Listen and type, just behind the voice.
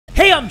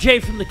I'm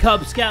Jay from the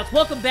Kubz Scouts.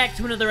 Welcome back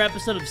to another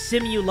episode of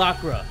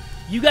SIMULACRA.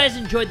 You guys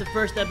enjoyed the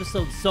first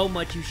episode so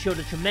much. You showed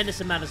a tremendous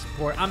amount of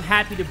support. I'm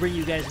happy to bring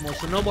you guys more,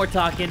 so no more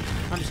talking.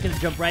 I'm just going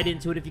to jump right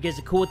into it. If you guys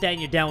are cool with that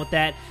and you're down with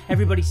that,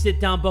 everybody sit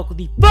down, buckle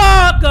the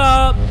fuck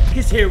up,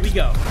 because here we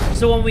go.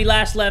 So when we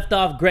last left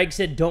off, Greg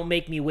said don't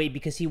make me wait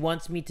because he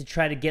wants me to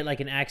try to get like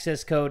an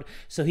access code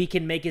so he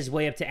can make his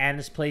way up to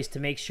Anna's place to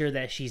make sure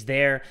that she's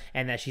there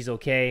and that she's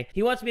okay.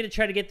 He wants me to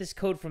try to get this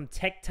code from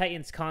Tech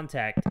Titan's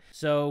contact.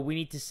 So we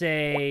need to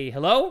say,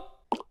 hello?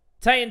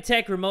 Titan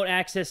Tech Remote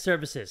Access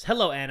Services.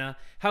 Hello, Anna.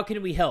 How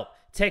can we help?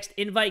 Text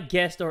invite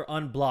guest or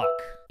unblock.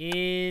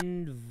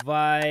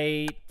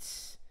 Invite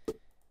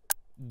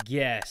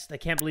guest. I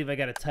can't believe I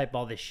gotta type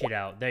all this shit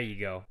out. There you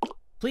go.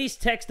 Please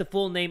text the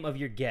full name of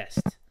your guest.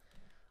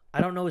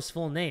 I don't know his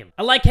full name.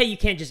 I like how you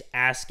can't just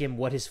ask him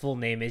what his full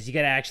name is. You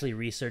gotta actually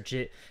research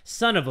it.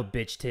 Son of a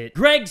bitch tit.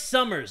 Greg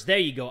Summers. There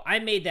you go. I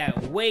made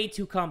that way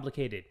too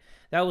complicated.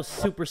 That was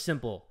super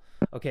simple.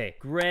 Okay.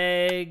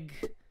 Greg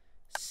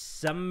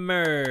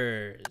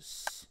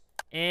Summers.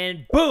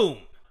 And boom!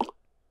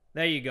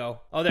 There you go.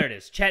 Oh, there it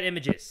is. Chat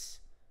images.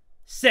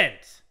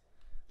 Sent.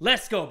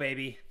 Let's go,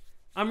 baby.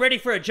 I'm ready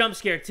for a jump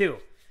scare, too.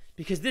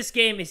 Because this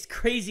game is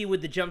crazy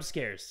with the jump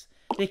scares.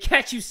 They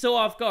catch you so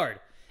off guard.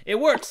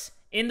 It works.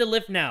 In the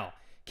lift now.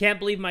 Can't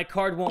believe my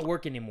card won't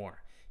work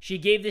anymore. She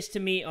gave this to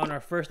me on our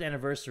first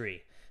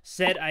anniversary.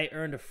 Said I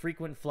earned a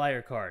frequent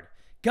flyer card.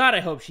 God, I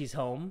hope she's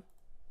home.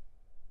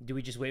 Do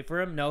we just wait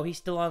for him? No, he's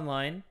still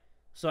online.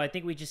 So I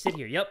think we just sit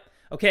here. Yep.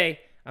 Okay,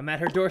 I'm at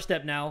her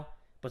doorstep now,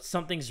 but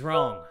something's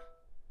wrong.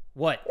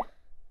 What?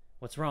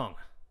 What's wrong?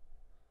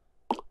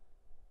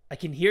 I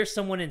can hear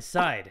someone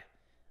inside.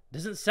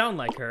 Doesn't sound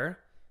like her.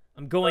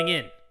 I'm going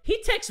in.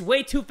 He texts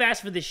way too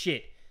fast for this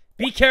shit.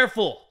 Be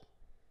careful.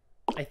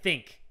 I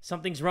think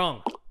something's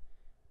wrong.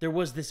 There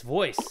was this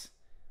voice.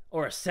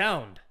 Or a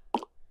sound.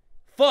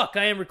 Fuck,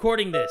 I am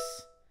recording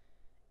this.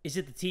 Is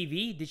it the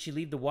TV? Did she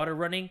leave the water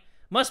running?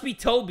 Must be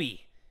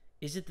Toby.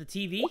 Is it the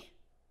TV?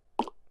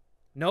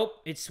 Nope,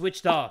 it's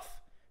switched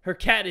off. Her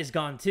cat is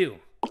gone too.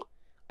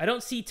 I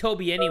don't see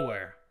Toby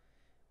anywhere.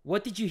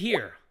 What did you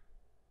hear?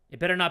 It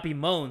better not be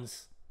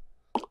moans.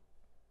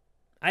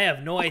 I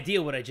have no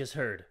idea what I just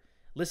heard.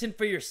 Listen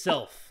for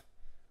yourself.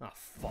 Oh,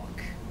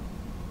 fuck.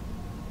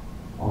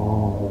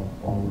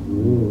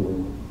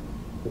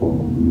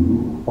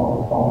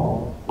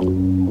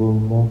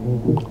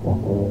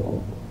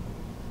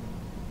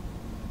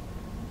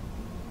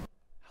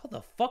 How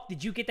the fuck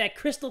did you get that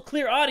crystal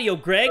clear audio,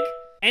 Greg?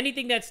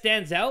 Anything that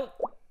stands out?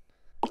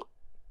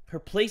 Her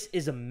place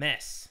is a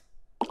mess.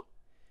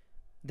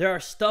 There are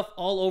stuff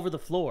all over the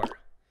floor.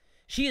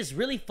 She is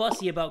really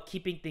fussy about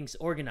keeping things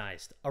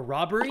organized. A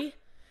robbery?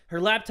 Her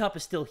laptop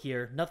is still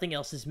here. Nothing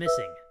else is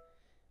missing.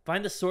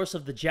 Find the source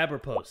of the Jabber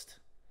post.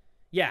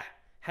 Yeah,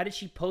 how did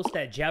she post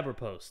that Jabber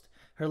post?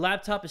 Her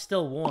laptop is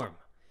still warm.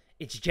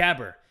 It's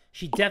Jabber.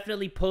 She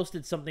definitely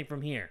posted something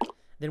from here.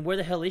 Then where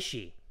the hell is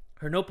she?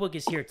 Her notebook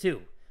is here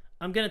too.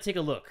 I'm gonna take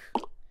a look.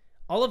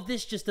 All of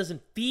this just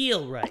doesn't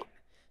feel right.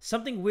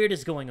 Something weird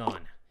is going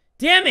on.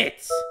 Damn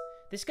it!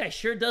 This guy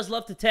sure does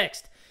love to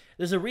text.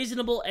 There's a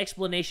reasonable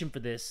explanation for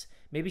this.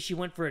 Maybe she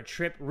went for a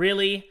trip.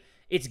 Really?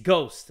 It's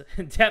Ghost.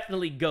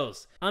 Definitely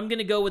Ghost. I'm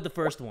gonna go with the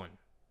first one.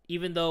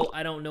 Even though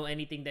I don't know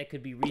anything that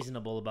could be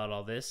reasonable about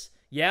all this.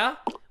 Yeah?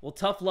 Well,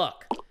 tough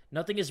luck.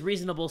 Nothing is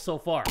reasonable so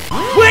far.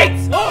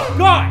 Wait! Oh,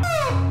 God!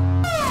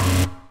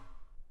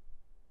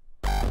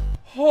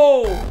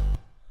 Oh!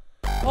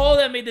 Oh,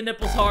 that made the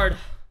nipples hard.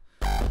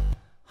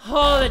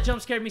 Oh, that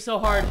jump scared me so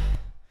hard.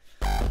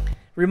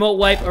 Remote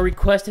wipe. A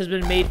request has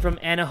been made from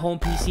Anna Home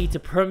PC to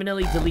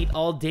permanently delete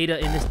all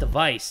data in this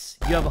device.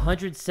 You have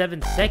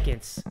 107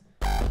 seconds.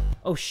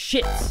 Oh,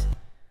 shit.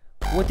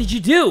 What did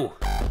you do?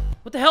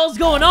 What the hell's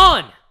going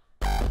on?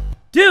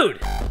 Dude,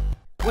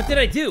 what did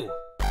I do?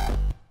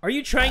 Are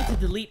you trying to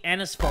delete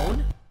Anna's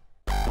phone?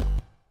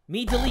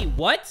 Me delete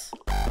what?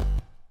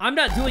 I'm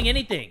not doing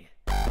anything.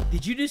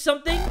 Did you do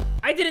something?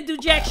 I didn't do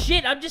jack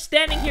shit. I'm just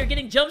standing here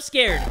getting jump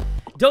scared.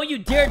 Don't you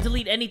dare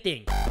delete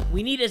anything.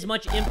 We need as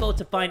much info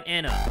to find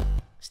Anna.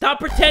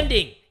 Stop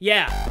pretending.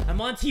 Yeah, I'm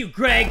onto you,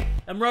 Greg.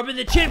 I'm rubbing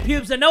the chin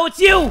pubes. I know it's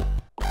you.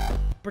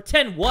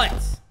 Pretend what?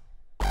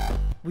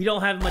 We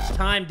don't have much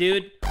time,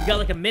 dude. We got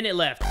like a minute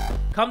left.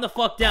 Calm the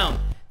fuck down.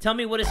 Tell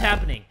me what is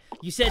happening.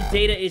 You said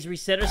data is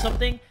reset or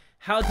something?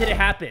 How did it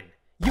happen?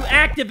 You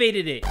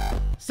activated it.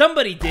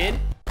 Somebody did.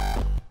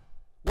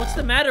 What's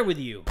the matter with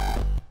you?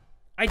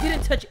 I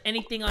didn't touch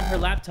anything on her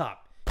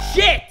laptop.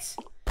 Shit!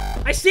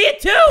 I see it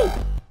too!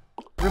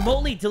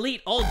 Remotely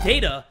delete all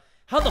data?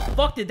 How the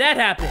fuck did that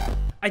happen?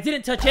 I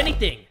didn't touch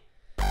anything.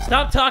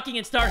 Stop talking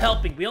and start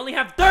helping. We only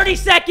have 30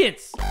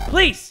 seconds!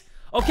 Please!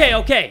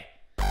 Okay.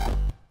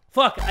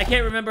 Fuck, I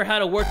can't remember how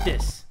to work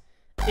this.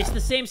 It's the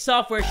same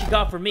software she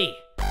got for me.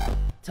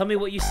 Tell me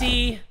what you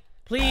see.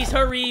 Please,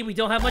 hurry. We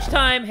don't have much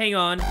time. Hang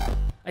on.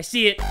 I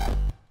see it.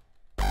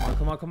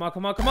 Come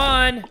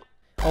on.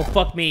 Oh,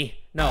 fuck me.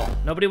 No,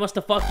 nobody wants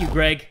to fuck you,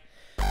 Greg.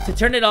 To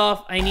turn it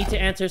off, I need to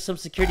answer some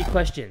security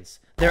questions.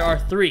 There are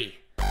 3.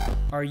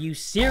 Are you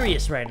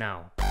serious right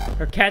now?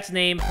 her cat's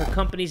name, her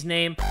company's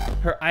name,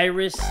 her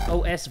Iris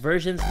OS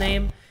version's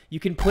name. You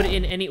can put it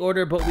in any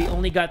order, but we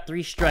only got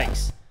 3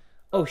 strikes.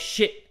 Oh,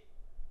 shit.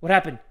 What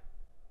happened?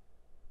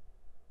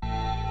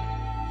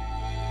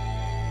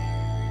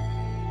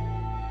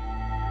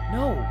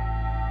 No.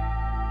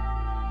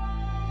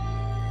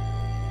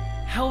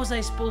 How was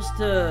I supposed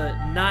to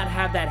not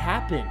have that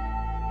happen?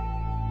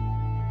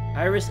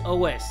 Iris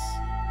OS.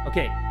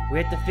 Okay, we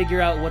have to figure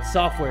out what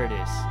software it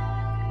is.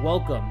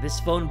 Welcome. This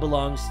phone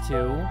belongs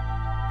to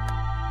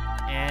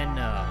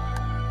Anna.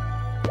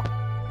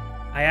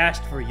 I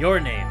asked for your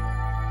name.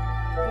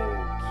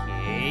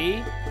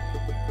 Okay.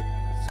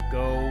 Let's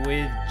go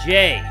with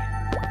J.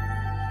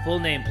 Full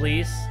name,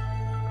 please.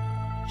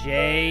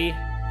 J.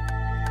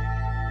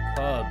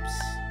 Kubz.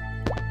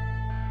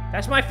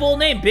 That's my full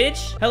name,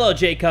 bitch! Hello,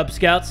 J. Cub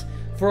Scouts.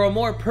 For a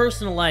more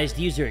personalized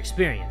user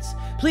experience,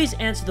 please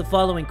answer the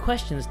following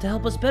questions to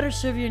help us better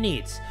serve your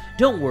needs.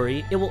 Don't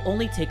worry, it will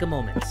only take a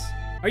moment.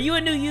 Are you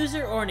a new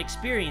user or an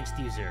experienced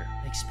user?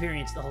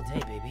 Experienced all day,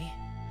 baby.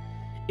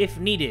 If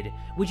needed,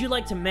 would you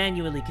like to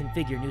manually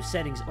configure new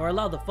settings or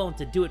allow the phone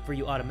to do it for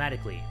you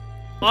automatically?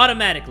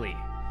 Automatically.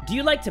 Do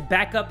you like to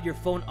back up your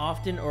phone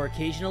often or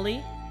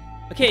occasionally?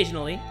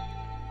 Occasionally.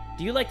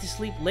 Do you like to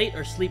sleep late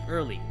or sleep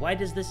early? Why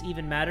does this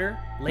even matter?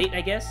 Late,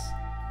 I guess?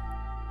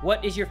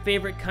 What is your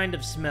favorite kind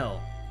of smell?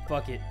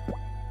 Fuck it.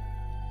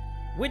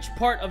 Which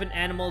part of an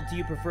animal do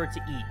you prefer to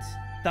eat?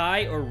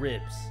 Thigh or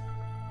ribs?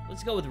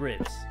 Let's go with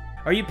ribs.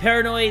 Are you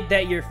paranoid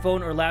that your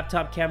phone or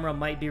laptop camera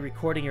might be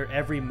recording your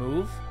every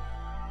move?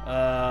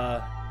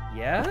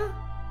 Yeah?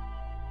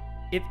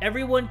 If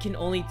everyone can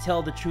only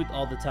tell the truth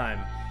all the time,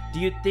 do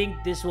you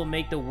think this will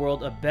make the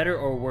world a better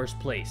or worse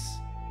place?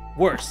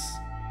 Worse.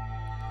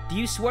 Do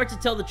you swear to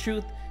tell the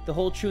truth, the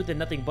whole truth, and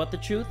nothing but the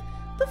truth?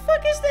 The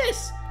fuck is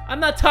this? I'm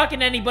not talking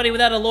to anybody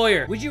without a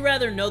lawyer. Would you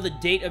rather know the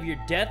date of your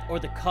death or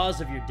the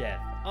cause of your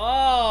death?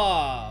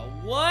 Oh,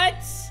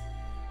 what?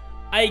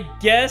 I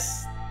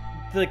guess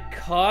the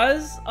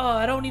cause? Oh,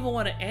 I don't even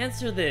want to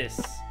answer this.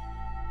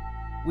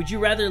 Would you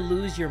rather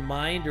lose your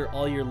mind or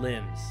all your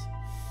limbs?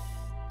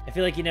 I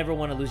feel like you never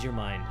want to lose your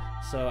mind,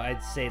 so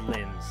I'd say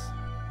limbs.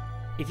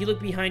 If you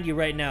look behind you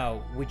right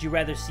now, would you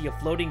rather see a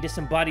floating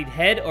disembodied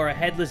head or a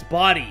headless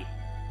body?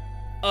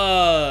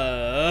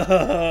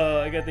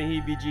 I got the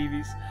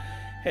heebie-jeebies.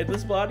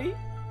 Headless body?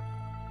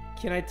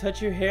 Can I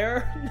touch your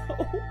hair?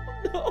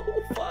 No,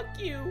 fuck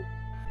you.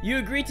 You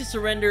agree to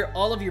surrender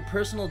all of your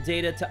personal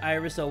data to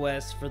Iris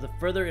OS for the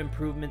further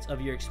improvements of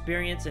your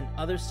experience and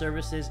other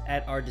services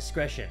at our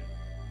discretion.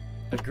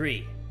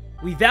 Agree.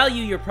 We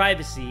value your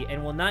privacy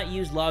and will not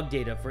use log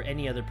data for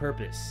any other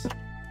purpose.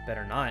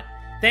 Better not.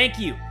 Thank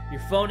you.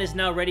 Your phone is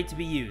now ready to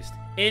be used.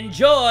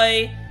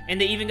 Enjoy! And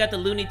they even got the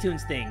Looney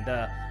Tunes thing.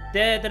 The...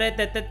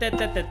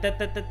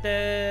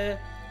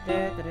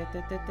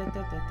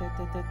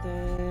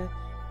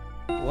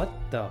 What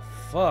the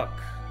fuck?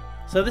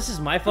 So this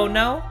is my phone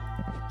now?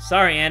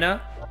 Sorry,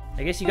 Anna.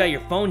 I guess you got your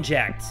phone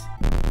jacked.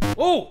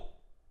 Oh!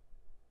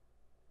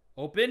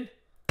 Open?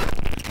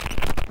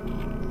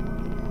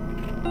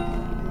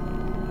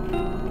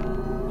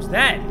 Who's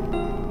that?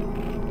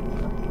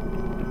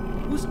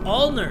 Who's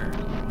Allner?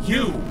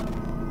 You!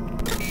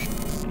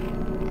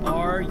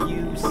 Are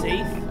you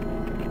safe?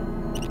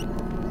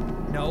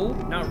 No,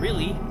 not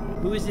really.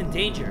 Who is in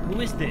danger? Who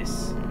is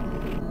this?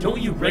 Don't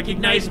you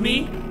recognize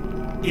me?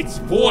 It's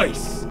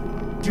voice!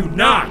 Do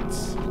not!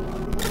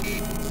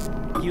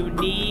 You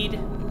need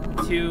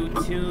to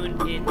tune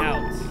it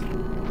out.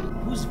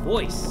 Whose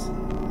voice?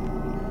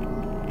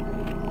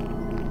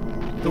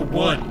 The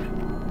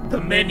one. The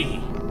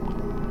many.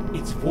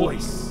 It's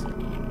voice.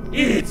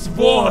 It's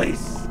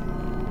voice!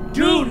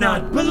 Do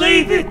not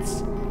believe it!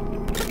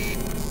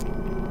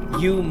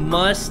 You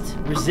must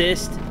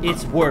resist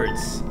its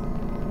words.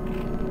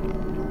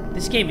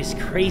 This game is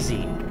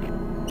crazy.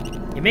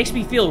 It makes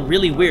me feel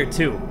really weird,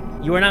 too.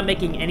 You are not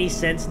making any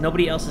sense.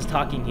 Nobody else is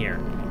talking here.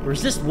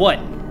 Resist what?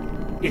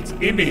 Its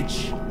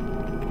image.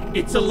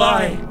 It's a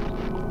lie.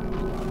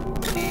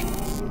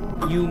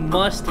 You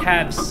must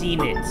have seen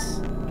it.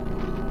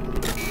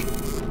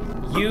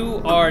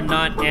 You are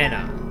not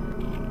Anna.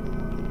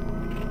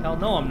 Hell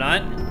no, I'm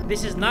not.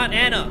 This is not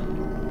Anna.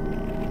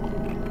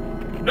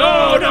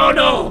 No, no,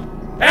 no!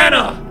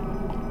 Anna!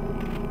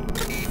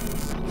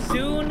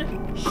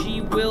 Soon, she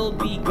will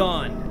be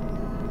gone.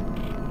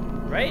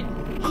 Right?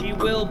 She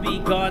will be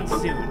gone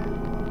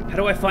soon. How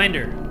do I find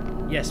her?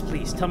 Yes,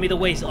 please, tell me the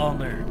ways,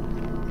 Allner.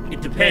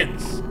 It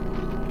depends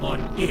on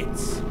it.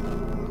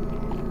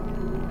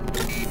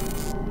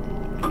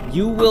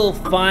 You will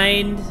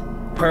find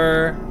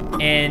her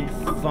and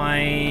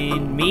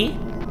find me?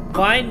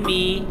 Find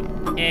me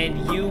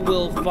and you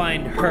will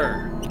find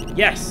her.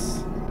 Yes.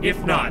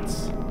 If not.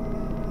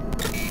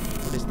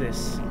 What is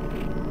this?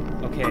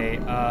 Okay,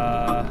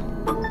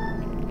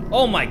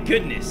 oh my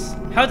goodness.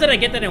 How did I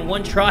get that in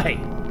one try?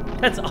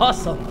 That's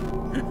awesome.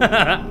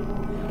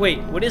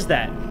 Wait, what is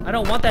that? I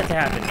don't want that to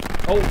happen.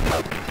 Oh.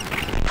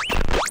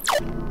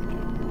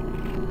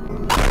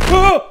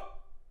 Oh!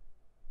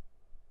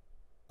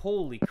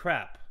 Holy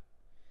crap.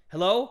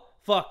 Hello?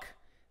 fuck.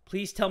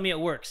 Please tell me it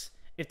works.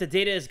 If the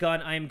data is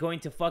gone, I am going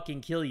to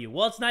fucking kill you.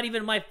 Well, it's not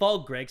even my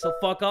fault, Greg, so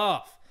fuck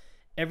off.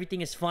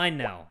 Everything is fine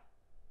now.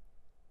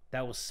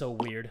 That was so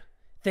weird.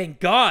 Thank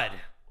God.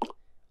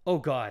 Oh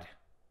God.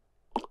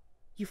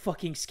 You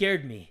fucking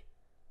scared me.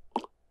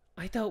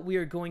 I thought we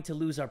were going to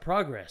lose our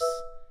progress.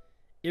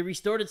 It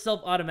restored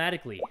itself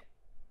automatically.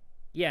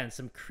 Yeah, and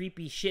some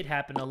creepy shit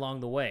happened along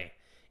the way.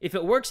 If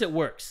it works, it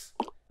works.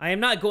 I am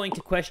not going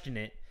to question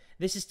it.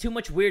 This is too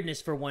much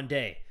weirdness for one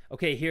day.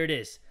 Okay, here it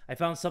is. I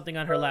found something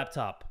on her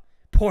laptop.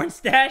 Porn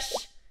stash?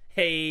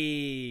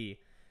 Hey.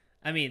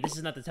 I mean, this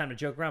is not the time to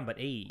joke around, but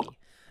hey.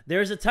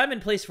 There is a time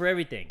and place for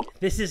everything.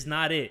 This is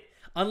not it.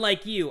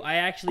 Unlike you, I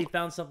actually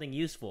found something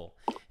useful.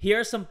 Here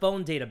are some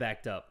phone data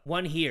backed up.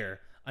 One here,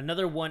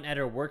 another one at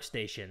her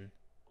workstation.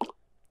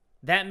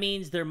 That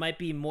means there might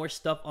be more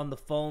stuff on the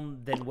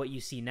phone than what you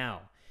see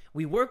now.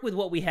 We work with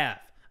what we have.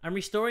 I'm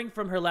restoring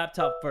from her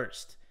laptop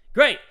first.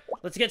 Great!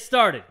 Let's get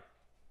started.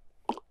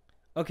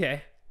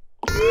 Okay.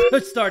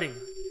 It's starting.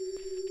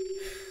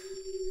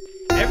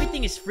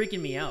 Everything is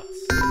freaking me out.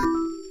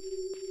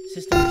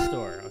 System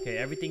restore. Okay,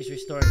 everything's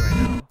restoring right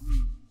now.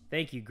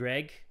 Thank you,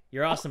 Greg.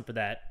 You're awesome for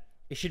that.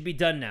 It should be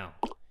done now.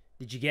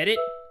 Did you get it?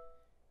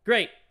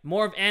 Great.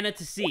 More of Anna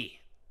to see.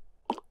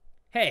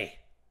 Hey.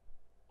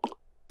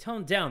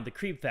 Tone down the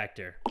creep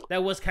factor.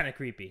 That was kind of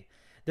creepy.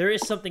 There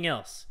is something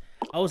else.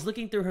 I was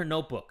looking through her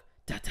notebook. ...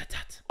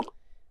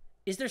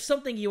 Is there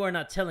something you are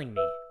not telling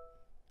me?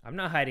 I'm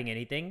not hiding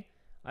anything.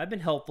 I've been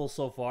helpful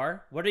so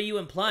far. What are you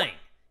implying?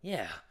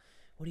 Yeah.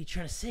 What are you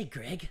trying to say,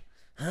 Greg?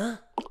 Huh?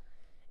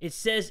 It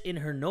says in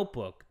her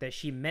notebook that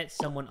she met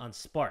someone on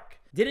Spark.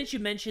 Didn't you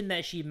mention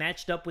that she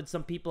matched up with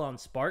some people on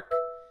Spark?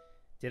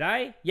 Did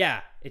I?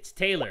 Yeah, it's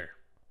Taylor.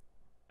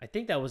 I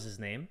think that was his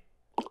name.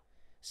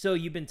 So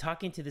you've been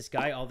talking to this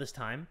guy all this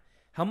time?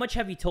 How much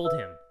have you told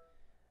him?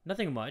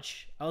 Nothing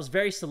much. I was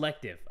very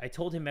selective. I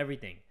told him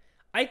everything.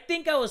 I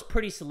think I was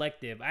pretty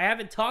selective. I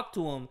haven't talked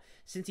to him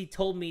since he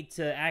told me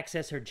to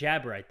access her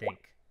Jabber, I think.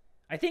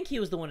 I think he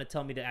was the one to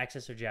tell me to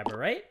access her Jabber,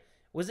 right?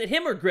 Was it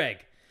him or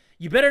Greg?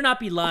 You better not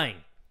be lying.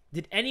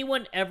 Did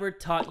anyone ever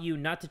taught you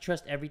not to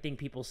trust everything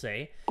people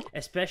say,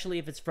 especially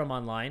if it's from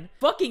online?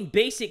 Fucking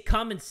basic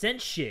common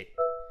sense shit.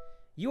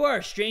 You are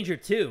a stranger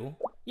too.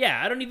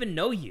 Yeah, I don't even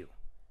know you.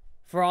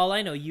 For all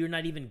I know, you're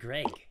not even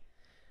Greg.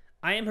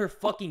 I am her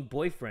fucking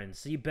boyfriend,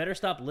 so you better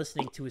stop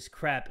listening to his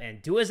crap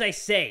and do as I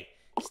say.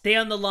 Stay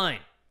on the line.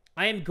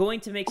 I am going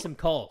to make some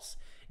calls.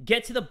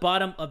 Get to the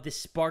bottom of this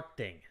Spark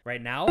thing.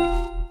 Right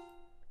now?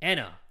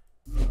 Anna.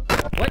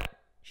 What?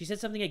 She said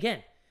something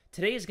again.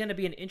 Today is going to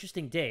be an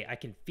interesting day. I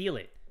can feel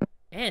it.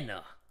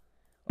 Anna.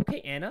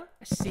 Okay, Anna.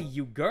 I see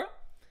you, girl.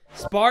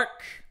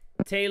 Spark.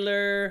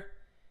 Taylor.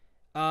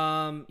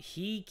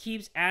 He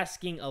keeps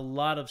asking a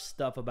lot of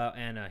stuff about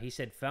Anna. He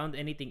said, found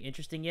anything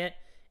interesting yet?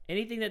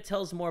 Anything that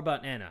tells more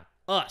about Anna.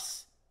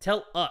 Us.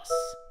 Tell us.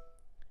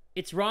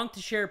 It's wrong to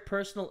share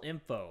personal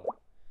info.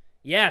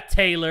 Yeah,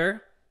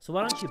 Taylor. So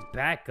why don't you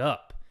back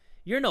up?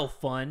 You're no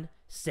fun,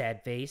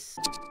 sad face.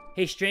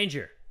 Hey,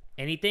 stranger.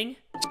 Anything?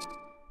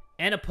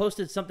 Anna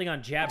posted something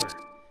on Jabber.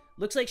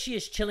 Looks like she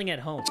is chilling at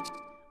home.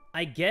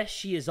 I guess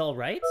she is all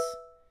right?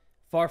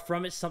 Far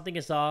from it, something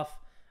is off.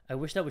 I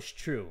wish that was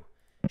true.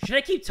 Should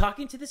I keep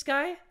talking to this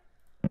guy?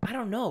 I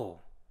don't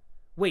know.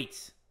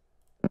 Wait.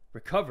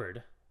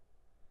 Recovered?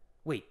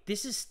 Wait,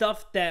 this is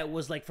stuff that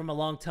was like from a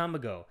long time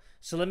ago.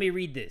 So let me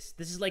read this.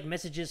 This is like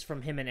messages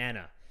from him and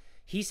Anna.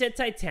 He said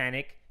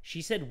Titanic.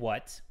 She said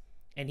what?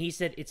 And he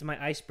said, it's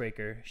my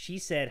icebreaker. She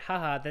said,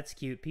 haha, that's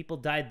cute. People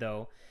died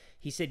though.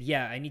 He said,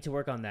 yeah, I need to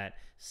work on that.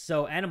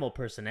 So animal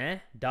person, eh?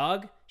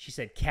 Dog? She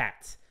said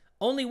cat.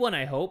 Only one,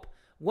 I hope.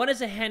 One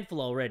is a handful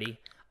already.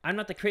 I'm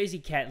not the crazy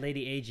cat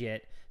lady age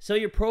yet. So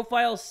your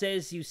profile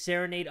says you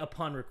serenade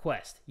upon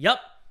request.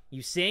 Yup.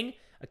 You sing?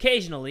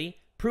 Occasionally.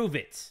 Prove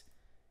it.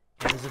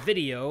 And there's a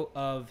video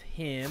of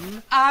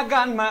him. I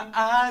got my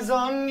eyes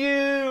on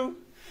you.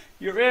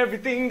 You're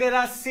everything that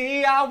I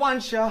see. I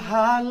want your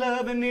heart,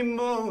 love, and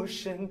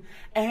emotion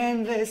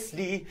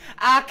endlessly.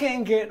 I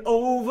can't get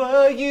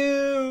over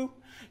you.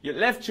 You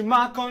left your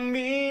mark on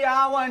me.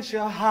 I want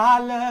your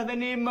heart, love,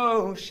 and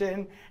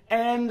emotion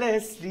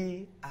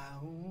endlessly.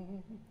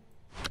 Ow.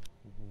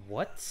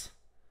 What?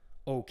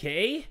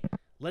 Okay.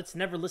 Let's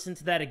never listen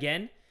to that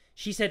again.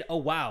 She said, oh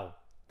wow,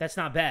 that's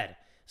not bad.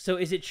 So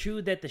is it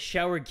true that the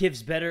shower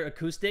gives better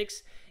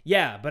acoustics?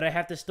 Yeah, but I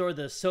have to store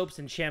the soaps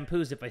and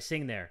shampoos if I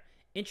sing there.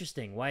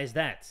 Interesting. Why is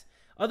that?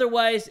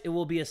 Otherwise, it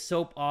will be a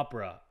soap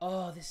opera.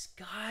 Oh, this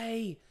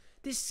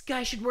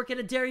guy should work at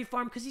a dairy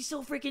farm because he's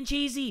so freaking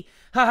cheesy.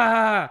 Ha ha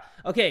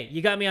ha. Okay,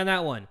 you got me on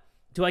that one.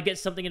 Do I get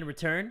something in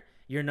return?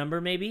 Your number,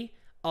 maybe?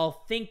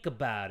 I'll think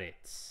about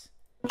it.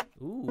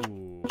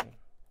 Ooh.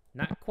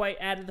 Not quite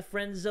out of the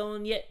friend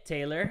zone yet,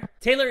 Taylor.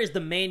 Taylor is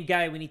the main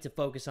guy we need to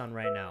focus on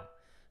right now.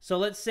 So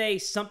let's say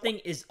something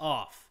is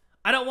off.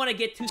 I don't want to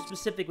get too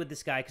specific with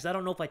this guy because I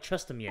don't know if I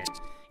trust him yet.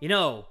 You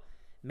know,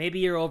 maybe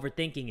you're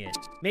overthinking it.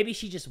 Maybe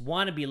she just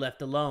want to be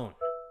left alone.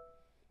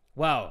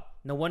 Wow,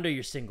 no wonder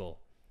you're single.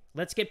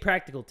 Let's get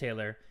practical,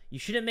 Taylor. You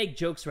shouldn't make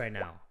jokes right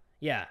now.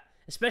 Yeah,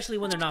 especially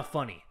when they're not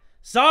funny.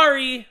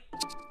 Sorry!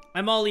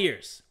 I'm all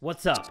ears.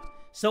 What's up?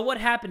 So what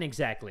happened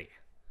exactly?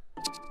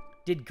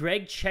 Did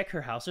Greg check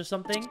her house or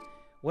something?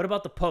 What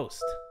about the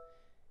post?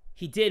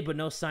 He did, but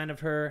no sign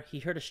of her. He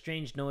heard a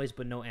strange noise,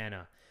 but no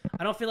Anna.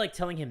 I don't feel like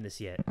telling him this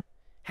yet.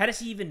 How does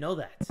he even know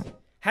that?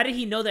 How did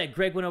he know that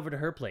Greg went over to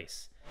her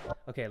place?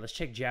 Okay, let's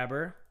check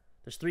Jabber.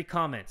 There's 3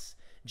 comments.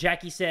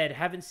 Jackie said,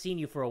 haven't seen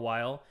you for a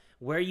while.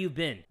 Where you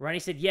been? Ronnie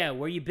said, yeah,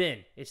 where you been?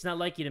 It's not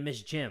like you to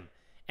miss gym.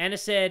 Anna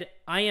said,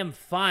 I am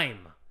fine.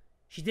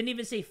 She didn't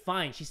even say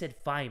fine. She said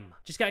fine.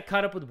 Just got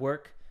caught up with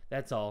work.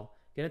 That's all.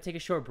 Gonna take a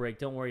short break.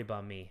 Don't worry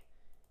about me.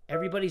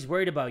 Everybody's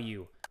worried about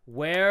you.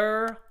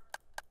 Where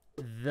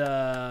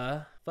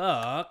the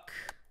fuck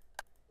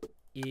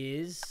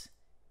is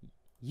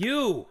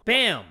you?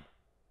 Bam!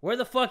 Where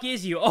the fuck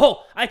is you?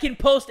 Oh, I can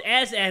post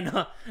as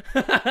Anna.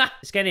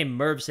 This guy named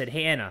Merv said,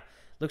 hey Anna,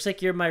 looks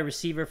like you're my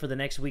receiver for the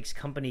next week's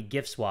company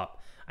gift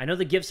swap. I know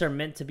the gifts are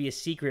meant to be a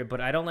secret, but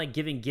I don't like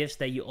giving gifts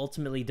that you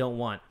ultimately don't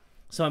want.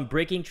 So I'm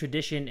breaking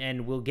tradition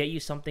and will get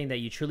you something that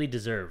you truly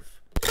deserve.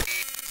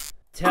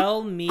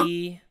 Tell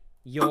me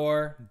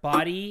your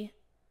body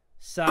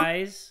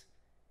size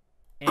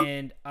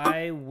and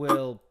I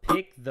will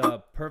pick the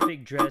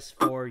perfect dress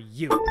for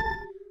you.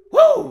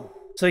 Woo!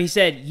 So he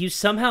said, you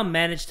somehow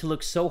managed to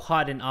look so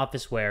hot in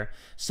office wear,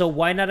 so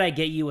why not I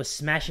get you a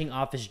smashing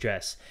office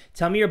dress?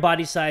 Tell me your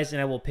body size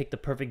and I will pick the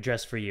perfect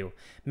dress for you.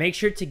 Make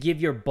sure to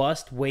give your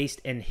bust,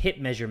 waist, and hip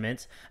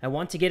measurements. I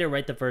want to get it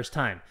right the first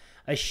time.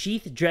 A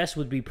sheath dress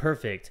would be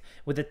perfect.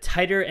 With a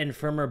tighter and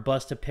firmer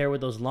bust to pair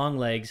with those long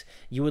legs,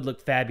 you would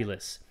look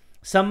fabulous.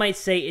 Some might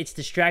say it's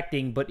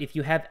distracting, but if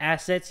you have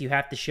assets, you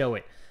have to show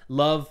it.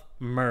 Love,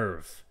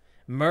 Merv.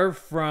 Merv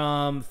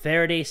from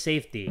Faraday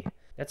Safety.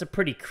 That's a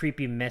pretty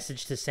creepy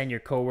message to send your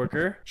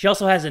coworker. She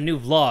also has a new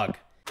vlog.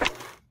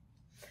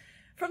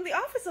 From the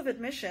Office of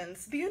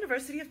Admissions, the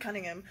University of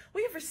Cunningham,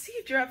 we have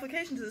received your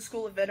application to the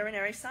School of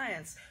Veterinary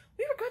Science.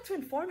 We regret to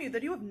inform you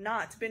that you have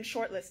not been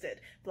shortlisted.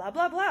 Blah,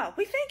 blah, blah.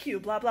 We thank you.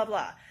 Blah, blah,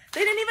 blah.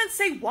 They didn't even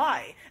say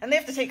why. And they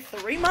have to take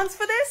 3 months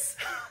for this?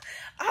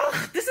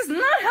 Ugh, this is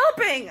not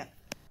helping.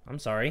 I'm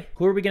sorry.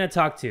 Who are we gonna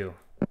talk to?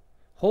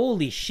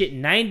 Holy shit,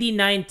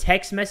 99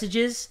 text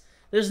messages?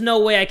 There's no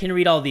way I can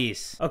read all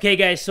these. Okay,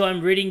 guys, so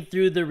I'm reading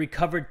through the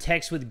recovered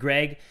text with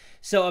Greg.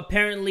 So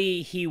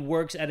apparently he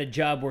works at a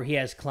job where he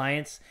has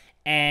clients,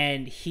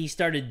 and he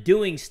started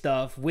doing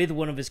stuff with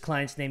one of his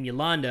clients named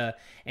Yolanda,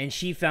 and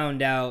she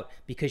found out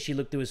because she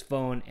looked through his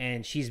phone,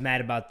 and she's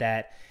mad about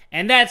that.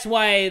 And that's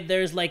why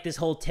there's like this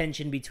whole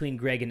tension between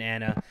Greg and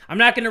Anna. I'm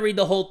not going to read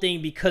the whole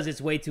thing because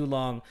it's way too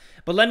long,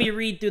 but let me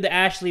read through the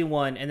Ashley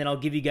one, and then I'll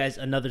give you guys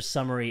another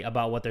summary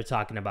about what they're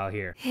talking about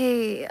here.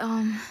 Hey,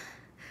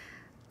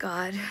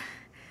 God,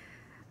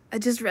 I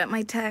just read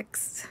my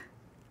text.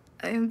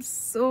 I'm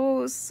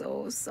so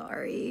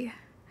sorry.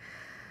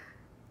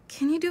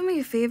 Can you do me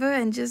a favor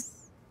and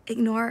just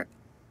ignore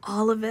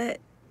all of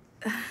it?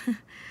 I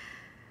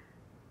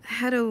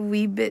had a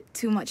wee bit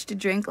too much to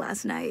drink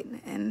last night,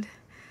 and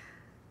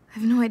I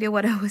have no idea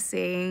what I was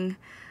saying.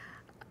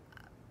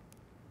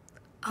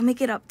 I'll make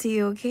it up to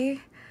you,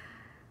 okay?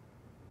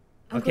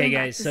 Okay,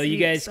 guys, so you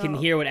guys can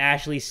hear what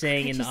Ashley's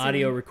saying in the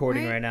audio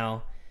recording right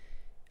now.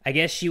 I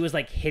guess she was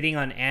like hitting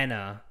on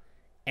Anna,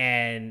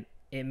 and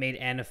it made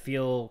Anna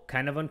feel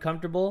kind of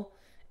uncomfortable.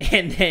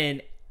 And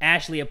then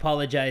Ashley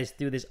apologized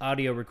through this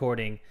audio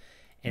recording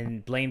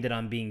and blamed it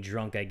on being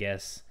drunk, I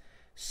guess.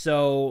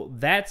 So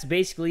that's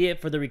basically it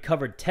for the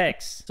recovered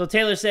text. So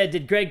Taylor said,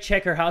 did Greg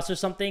check her house or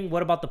something?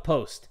 What about the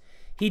post?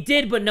 He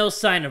did, but no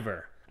sign of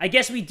her. I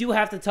guess we do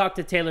have to talk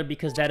to Taylor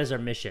because that is our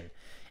mission.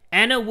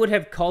 Anna would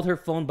have called her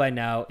phone by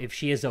now if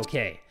she is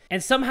okay.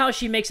 And somehow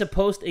she makes a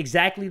post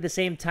exactly the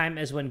same time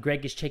as when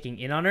Greg is checking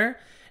in on her.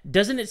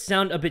 Doesn't it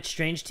sound a bit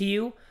strange to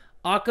you?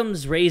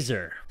 Occam's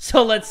razor.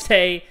 So let's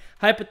say,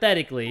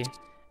 hypothetically,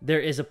 there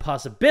is a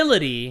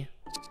possibility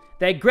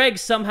that Greg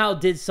somehow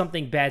did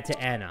something bad to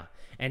Anna,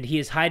 and he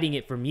is hiding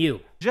it from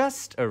you.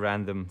 Just a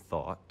random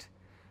thought.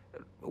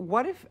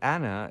 What if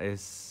Anna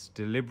is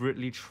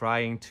deliberately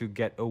trying to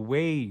get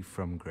away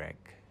from Greg?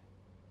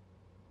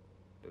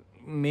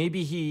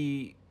 Maybe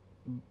he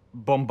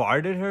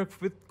bombarded her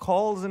with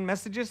calls and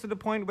messages to the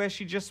point where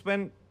she just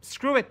went,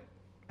 screw it,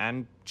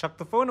 and chucked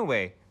the phone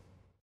away.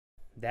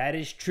 That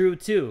is true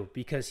too,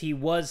 because he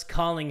was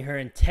calling her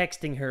and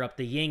texting her up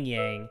the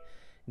yin-yang.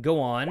 Go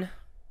on.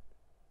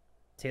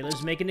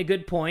 Taylor's making a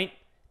good point.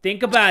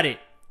 Think about it.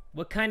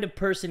 What kind of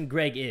person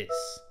Greg is.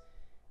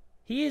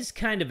 He is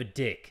kind of a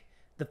dick.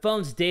 The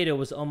phone's data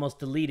was almost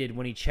deleted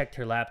when he checked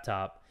her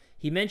laptop.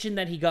 He mentioned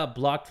that he got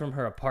blocked from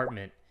her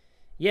apartment.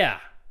 Yeah,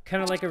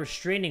 kind of like a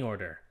restraining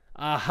order.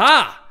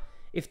 Aha!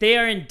 If they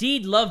are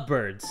indeed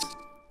lovebirds,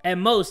 at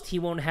most he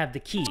won't have the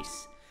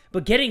keys.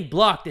 But getting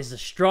blocked is a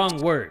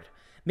strong word.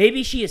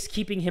 Maybe she is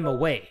keeping him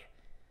away.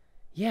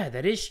 Yeah,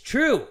 that is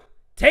true.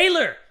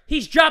 Taylor,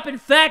 he's dropping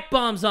fact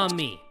bombs on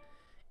me.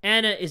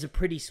 Anna is a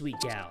pretty sweet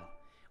gal.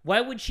 Why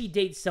would she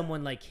date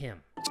someone like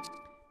him?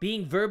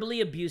 Being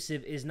verbally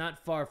abusive is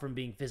not far from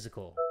being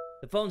physical.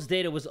 The phone's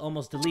data was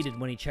almost deleted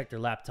when he checked her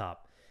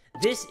laptop.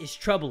 This is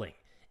troubling.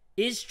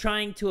 Is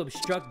trying to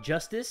obstruct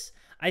justice?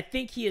 I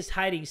think he is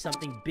hiding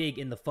something big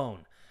in the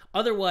phone.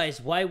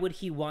 Otherwise, why would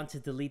he want to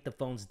delete the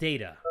phone's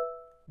data?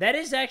 That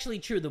is actually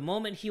true. The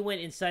moment he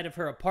went inside of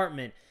her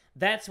apartment,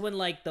 that's when,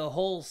 like, the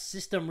whole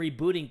system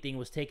rebooting thing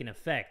was taking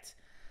effect.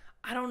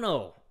 I don't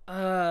know.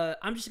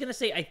 I'm just gonna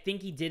say I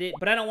think he did it,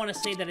 but I don't want to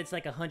say that it's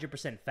like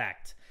 100%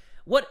 fact.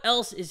 What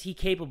else is he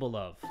capable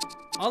of?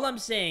 All I'm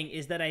saying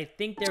is that I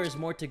think there is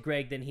more to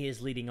Greg than he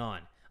is leading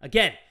on.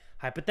 Again,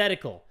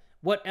 hypothetical.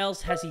 What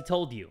else has he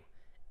told you?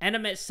 Anna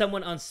met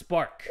someone on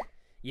Spark.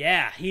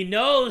 Yeah, he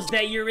knows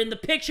that you're in the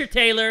picture,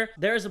 Taylor.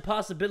 There is a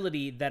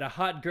possibility that a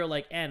hot girl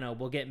like Anna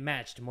will get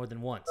matched more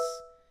than once.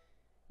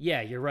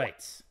 Yeah, you're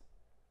right.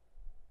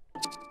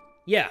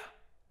 Yeah.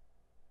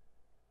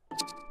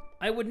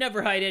 I would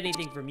never hide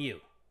anything from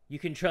you. You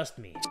can trust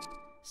me.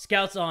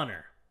 Scout's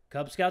honor.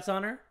 Cub Scout's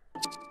honor?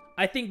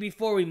 I think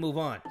before we move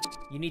on,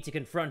 you need to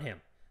confront him.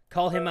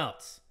 Call him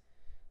out.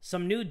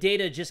 Some new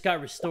data just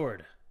got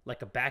restored.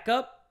 Like a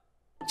backup?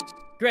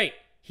 Great.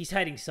 He's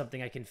hiding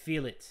something. I can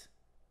feel it.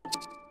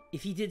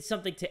 If he did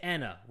something to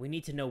Anna, we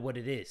need to know what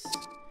it is.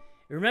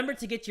 Remember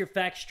to get your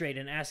facts straight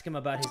and ask him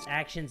about his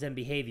actions and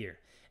behavior.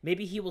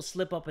 Maybe he will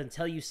slip up and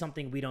tell you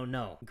something we don't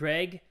know.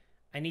 Greg,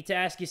 I need to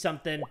ask you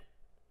something.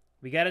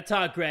 We gotta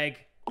talk, Greg.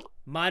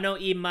 Mano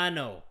y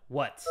mano.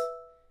 What?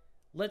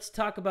 Let's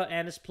talk about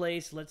Anna's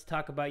place. Let's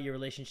talk about your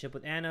relationship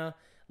with Anna.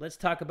 Let's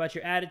talk about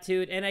your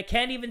attitude. And I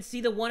can't even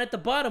see the one at the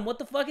bottom. What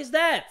the fuck is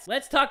that?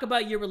 Let's talk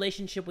about your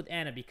relationship with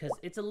Anna because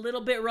it's a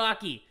little bit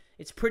rocky.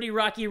 It's pretty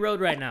rocky road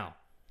right now.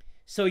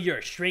 So you're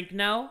a shrink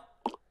now?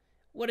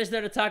 What is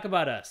there to talk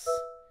about us?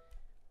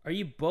 Are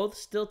you both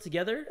still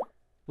together?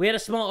 We had a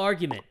small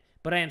argument,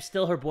 but I am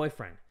still her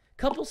boyfriend.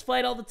 Couples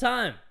fight all the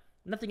time.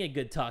 Nothing a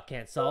good talk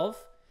can't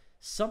solve.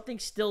 Something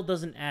still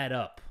doesn't add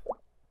up.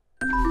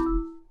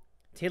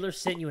 Taylor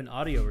sent you an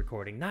audio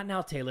recording. Not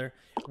now, Taylor.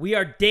 We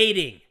are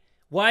dating.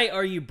 Why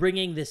are you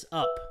bringing this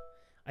up?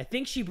 I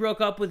think she broke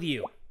up with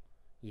you.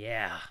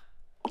 Yeah.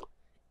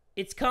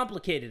 It's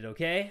complicated,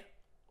 okay?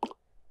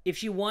 If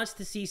she wants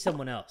to see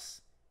someone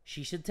else,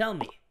 she should tell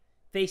me.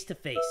 Face to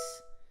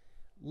face.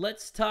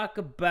 Let's talk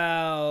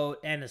about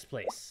Anna's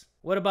place.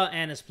 What about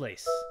Anna's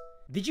place?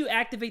 Did you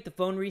activate the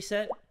phone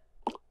reset?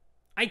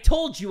 I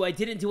told you I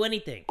didn't do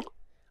anything.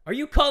 Are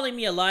you calling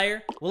me a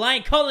liar? Well, I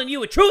ain't calling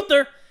you a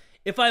truther.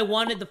 If I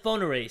wanted the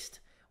phone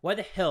erased, why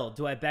the hell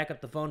do I back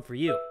up the phone for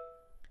you?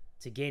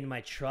 To gain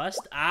my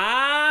trust?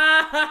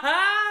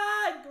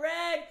 Ah,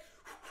 Greg.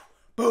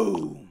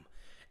 Boom.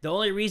 The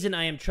only reason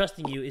I am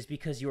trusting you is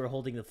because you are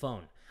holding the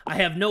phone. I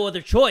have no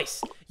other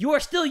choice. You are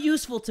still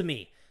useful to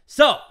me.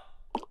 So,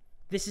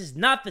 this is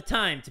not the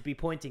time to be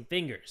pointing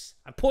fingers.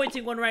 I'm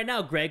pointing one right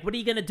now, Greg. What are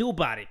you going to do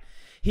about it?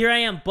 Here I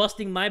am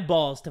busting my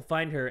balls to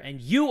find her, and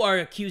you are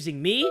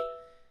accusing me?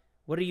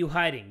 What are you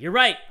hiding? You're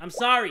right. I'm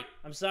sorry.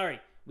 I'm sorry.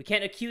 We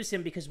can't accuse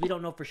him because we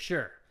don't know for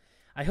sure.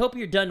 I hope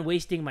you're done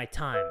wasting my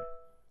time.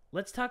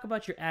 Let's talk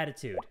about your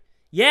attitude.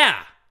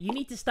 Yeah, you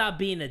need to stop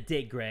being a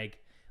dick, Greg.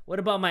 What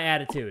about my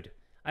attitude?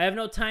 I have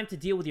no time to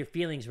deal with your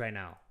feelings right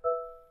now.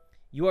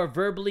 You are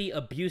verbally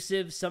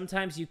abusive.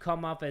 Sometimes you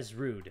come off as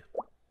rude.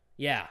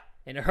 Yeah,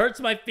 and it hurts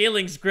my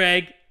feelings,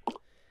 Greg.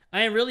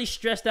 I am really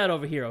stressed out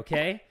over here,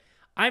 okay?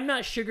 I'm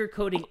not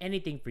sugarcoating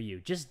anything for you.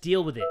 Just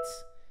deal with it.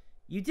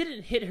 You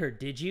didn't hit her,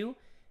 did you?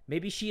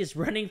 Maybe she is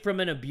running from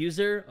an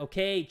abuser.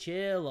 Okay,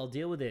 chill. I'll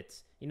deal with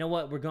it. You know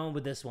what? We're going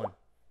with this one.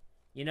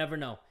 You never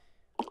know.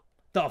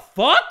 The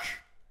fuck?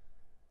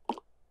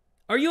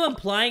 Are you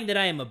implying that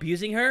I am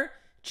abusing her?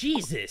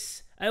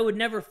 Jesus. I would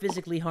never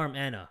physically harm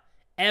Anna.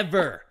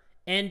 Ever.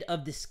 End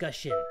of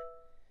discussion.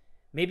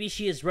 Maybe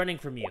she is running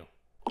from you.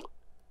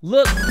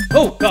 Look.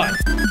 Oh, God.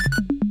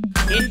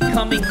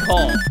 Incoming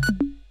call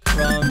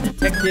from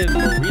Detective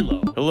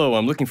Murillo. Hello,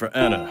 I'm looking for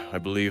Anna. I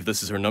believe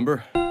this is her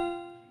number.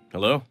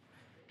 Hello?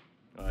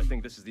 I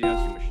think this is the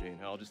answering machine.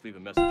 I'll just leave a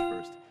message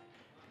first.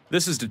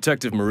 This is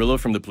Detective Murillo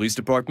from the police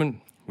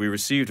department. We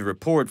received a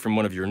report from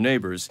one of your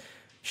neighbors.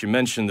 She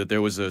mentioned that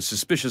there was a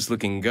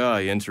suspicious-looking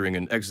guy entering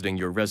and exiting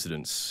your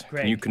residence.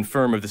 Greg. Can you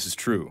confirm if this is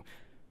true?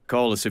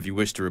 Call us if you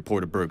wish to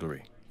report a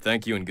burglary.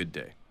 Thank you and good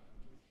day.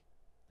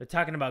 They're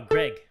talking about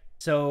Greg.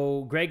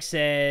 So Greg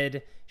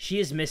said, she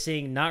is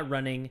missing, not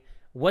running.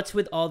 What's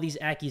with all these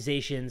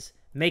accusations?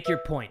 Make your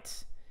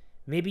point.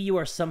 Maybe you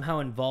are somehow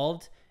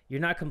involved.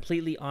 You're not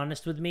completely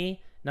honest with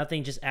me.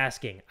 Nothing, just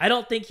asking. I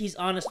don't think he's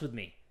honest with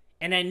me.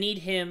 And I need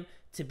him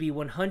to be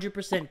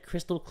 100%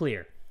 crystal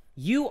clear.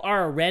 You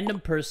are a random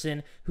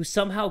person who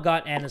somehow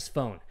got Anna's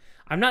phone.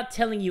 I'm not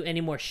telling you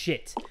any more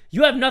shit.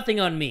 You have nothing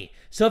on me.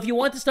 So if you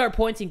want to start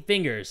pointing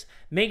fingers,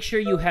 make sure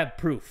you have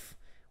proof.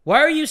 Why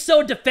are you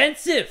so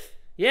defensive?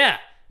 Yeah,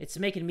 it's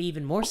making me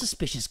even more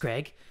suspicious,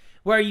 Greg.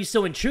 Why are you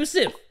so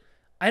intrusive?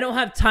 I don't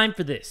have time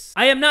for this.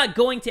 I am not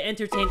going to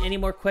entertain any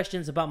more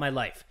questions about my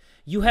life.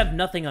 You have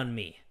nothing on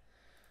me.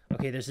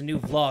 Okay, there's a new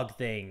vlog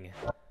thing.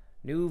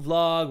 New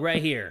vlog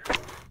right here.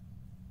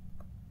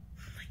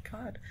 Oh my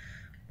god.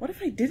 What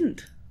if I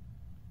didn't?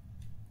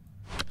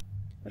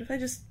 What if I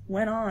just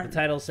went on? The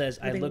title says,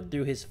 I living looked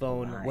through his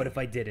phone. lie. What if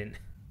I didn't?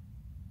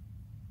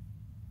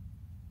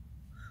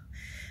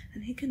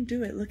 And he can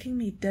do it looking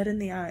me dead in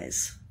the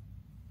eyes.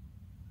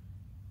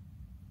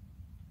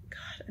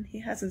 God, and he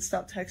hasn't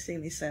stopped texting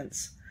me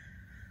since.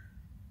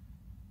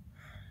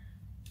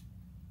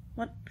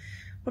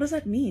 What does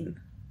that mean?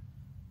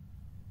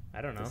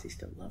 I don't know. Does he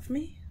still love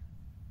me?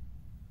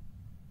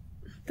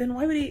 Then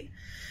why would he...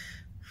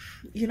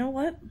 You know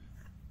what?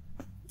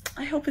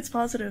 I hope it's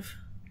positive.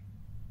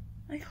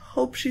 I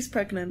hope she's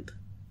pregnant.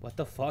 What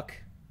the fuck?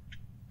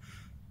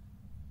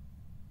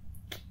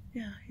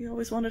 Yeah, he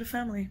always wanted a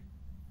family.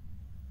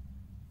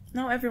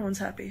 Now everyone's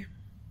happy.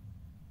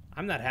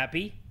 I'm not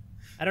happy.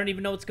 I don't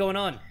even know what's going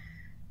on.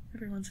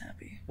 Everyone's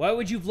happy. Why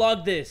would you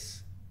vlog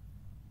this?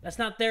 That's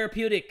not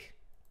therapeutic.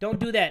 Don't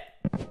do that.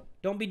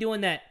 Don't be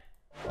doing that.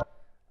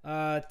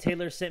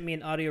 Taylor sent me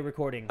an audio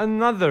recording.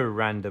 Another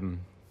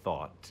random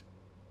thought.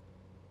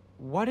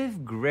 What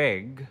if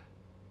Greg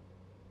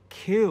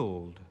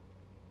killed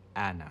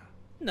Anna?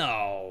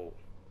 No.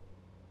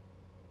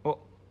 Well,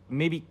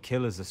 maybe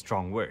kill is a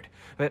strong word,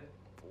 but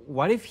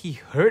what if he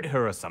hurt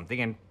her or something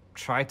and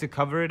tried to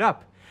cover it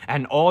up,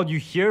 and all you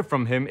hear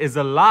from him is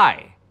a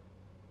lie?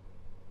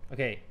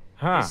 Okay,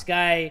 This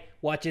guy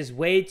watches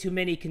way too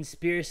many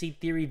conspiracy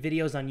theory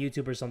videos on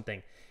YouTube or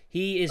something.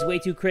 He is way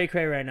too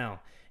cray-cray right now.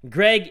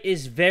 Greg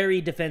is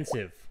very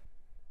defensive.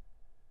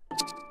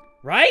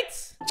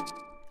 Right?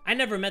 I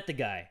never met the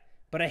guy,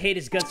 but I hate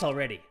his guts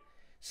already.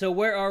 So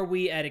where are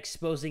we at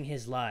exposing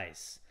his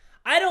lies?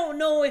 I don't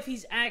know if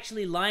he's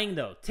actually lying,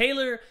 though.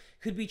 Taylor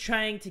could be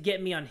trying to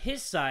get me on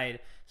his side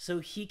so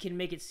he can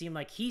make it seem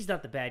like he's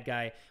not the bad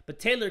guy, but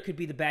Taylor could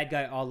be the bad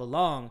guy all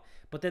along.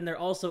 But then there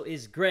also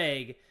is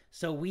Greg,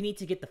 so we need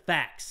to get the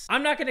facts.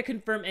 I'm not going to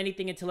confirm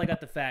anything until I got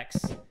the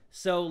facts.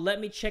 So let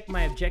me check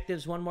my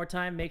objectives one more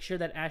time. Make sure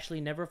that Ashley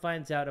never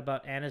finds out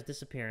about Anna's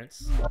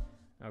disappearance.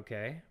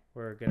 Okay,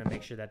 we're going to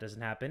make sure that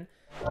doesn't happen.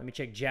 Let me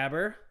check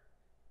Jabber.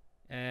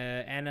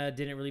 Anna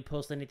didn't really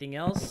post anything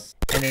else.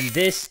 And then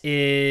this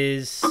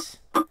is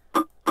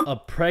a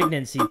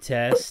pregnancy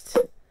test.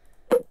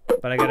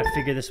 But I got to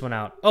figure this one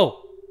out.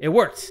 Oh, it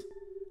worked.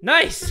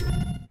 Nice!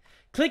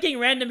 Clicking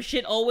random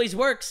shit always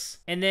works.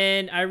 And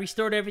then I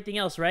restored everything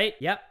else, right?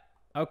 Yep.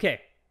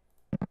 Okay.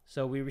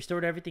 So we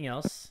restored everything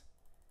else.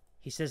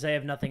 He says I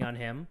have nothing on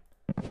him.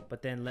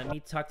 But then let me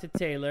talk to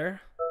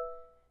Taylor.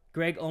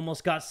 Greg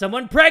almost got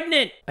someone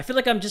pregnant! I feel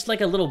like I'm just like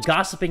a little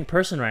gossiping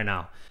person right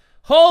now.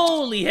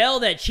 Holy hell,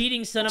 that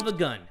cheating son of a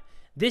gun.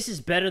 This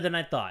is better than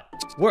I thought.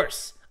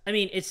 Worse. I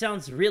mean, it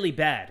sounds really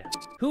bad.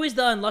 Who is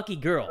the unlucky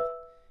girl?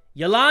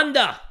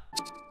 Yolanda!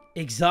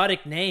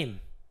 Exotic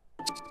name.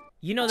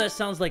 You know that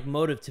sounds like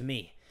motive to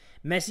me.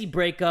 Messy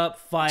breakup,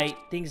 fight,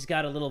 things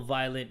got a little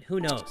violent, who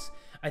knows?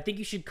 I think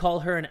you should call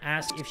her and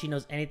ask if she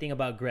knows anything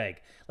about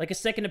Greg. Like a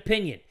second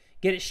opinion.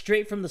 Get it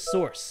straight from the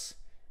source.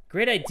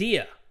 Great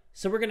idea.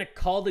 So we're gonna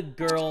call the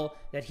girl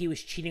that he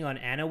was cheating on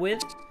Anna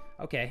with?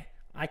 Okay,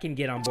 I can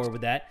get on board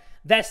with that.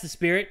 That's the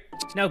spirit.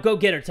 Now go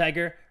get her,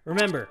 Tiger.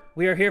 Remember,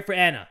 we are here for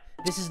Anna.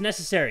 This is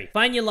necessary.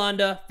 Find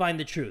Yolanda, find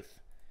the truth.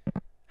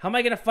 How am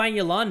I gonna find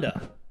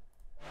Yolanda?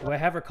 Do I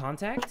have her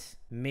contact?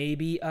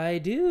 Maybe I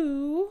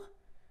do.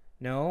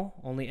 No,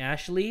 only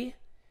Ashley.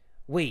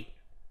 Wait,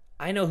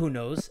 I know who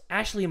knows.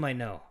 Ashley might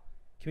know.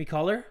 Can we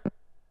call her?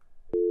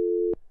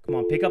 Come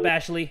on, pick up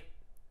Ashley.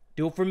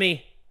 Do it for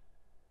me.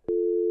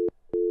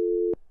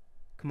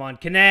 Come on,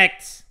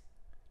 connect.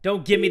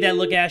 Don't give me that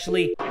look,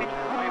 Ashley.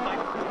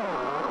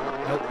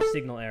 Nope,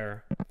 signal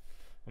error.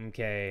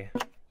 Okay.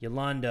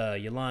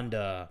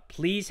 Yolanda.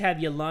 Please have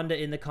Yolanda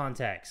in the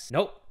contacts.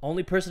 Nope.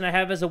 Only person I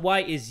have as a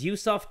Y is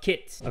Yusuf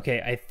Kit.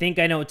 Okay, I think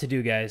I know what to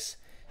do, guys.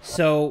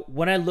 So,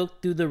 when I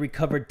looked through the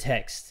recovered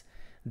text,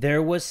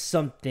 there was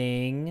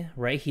something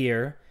right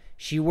here.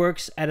 She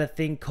works at a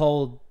thing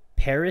called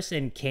Paris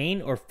and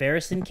Kane or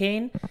Ferris and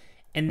Kane.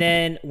 And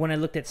then when I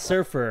looked at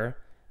Surfer,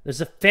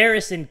 there's a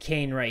Ferris and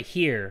Kane right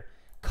here.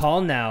 Call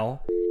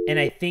now. And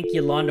I think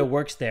Yolanda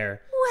works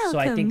there. Welcome so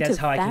I think that's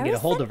how I can get a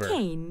hold of her.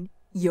 Kane,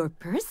 your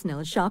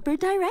personal shopper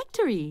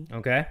directory.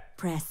 Okay.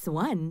 Press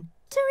 1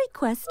 to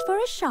request for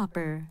a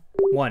shopper.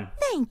 1.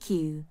 Thank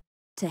you.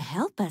 To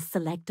help us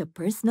select a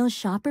personal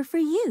shopper for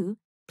you,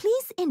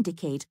 please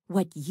indicate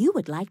what you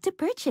would like to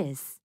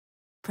purchase.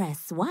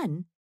 Press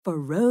 1 for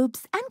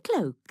robes and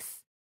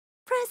cloaks.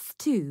 Press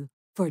 2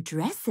 for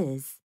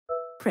dresses.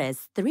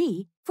 Press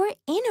 3 for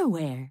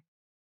innerwear.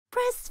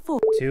 Press 4.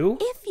 2?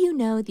 If you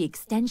know the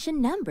extension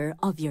number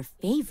of your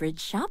favorite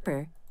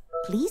shopper,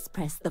 please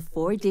press the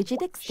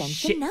 4-digit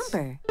extension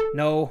number.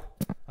 No.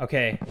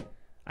 Okay.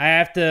 I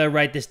have to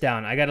write this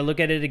down. I gotta look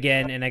at it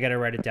again and I gotta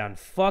write it down.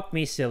 Fuck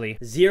me silly.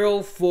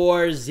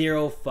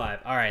 0405.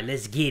 Alright,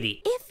 let's get it.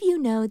 If you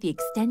know the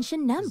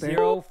extension number...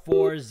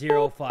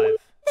 0405.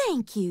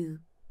 Thank you.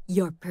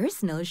 Your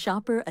personal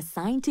shopper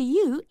assigned to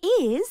you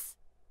is...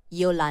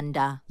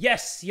 Yolanda.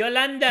 Yes,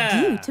 Yolanda!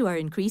 Due to our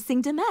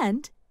increasing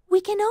demand, we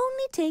can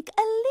only take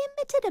a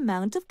limited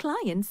amount of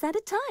clients at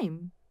a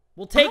time.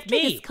 Well, take After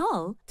me. this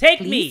call, Take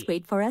please me.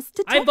 wait for us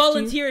to text I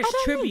volunteer you as at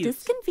our tribute.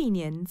 latest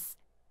convenience.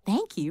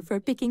 Thank you for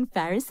picking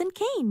Ferris and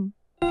Kane.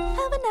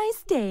 Have a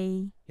nice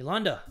day.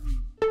 Yolanda,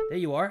 There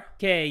you are.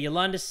 Okay,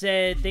 Yolanda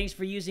said, thanks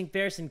for using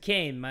Ferris and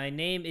Kane. My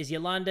name is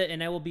Yolanda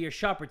and I will be your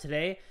shopper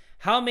today.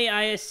 How may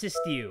I assist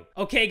you?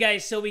 Okay,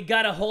 guys, so we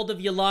got a hold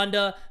of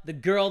Yolanda, the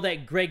girl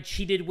that Greg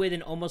cheated with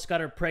and almost got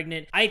her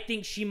pregnant. I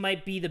think she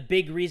might be the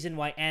big reason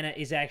why Anna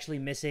is actually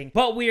missing.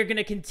 But we are going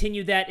to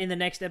continue that in the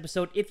next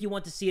episode. If you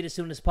want to see it as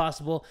soon as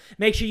possible,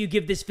 make sure you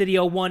give this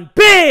video one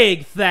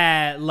big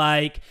fat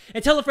like.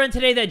 And tell a friend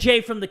today that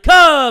Jay from the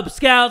Kubz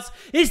Scouts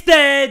is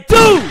dead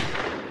too!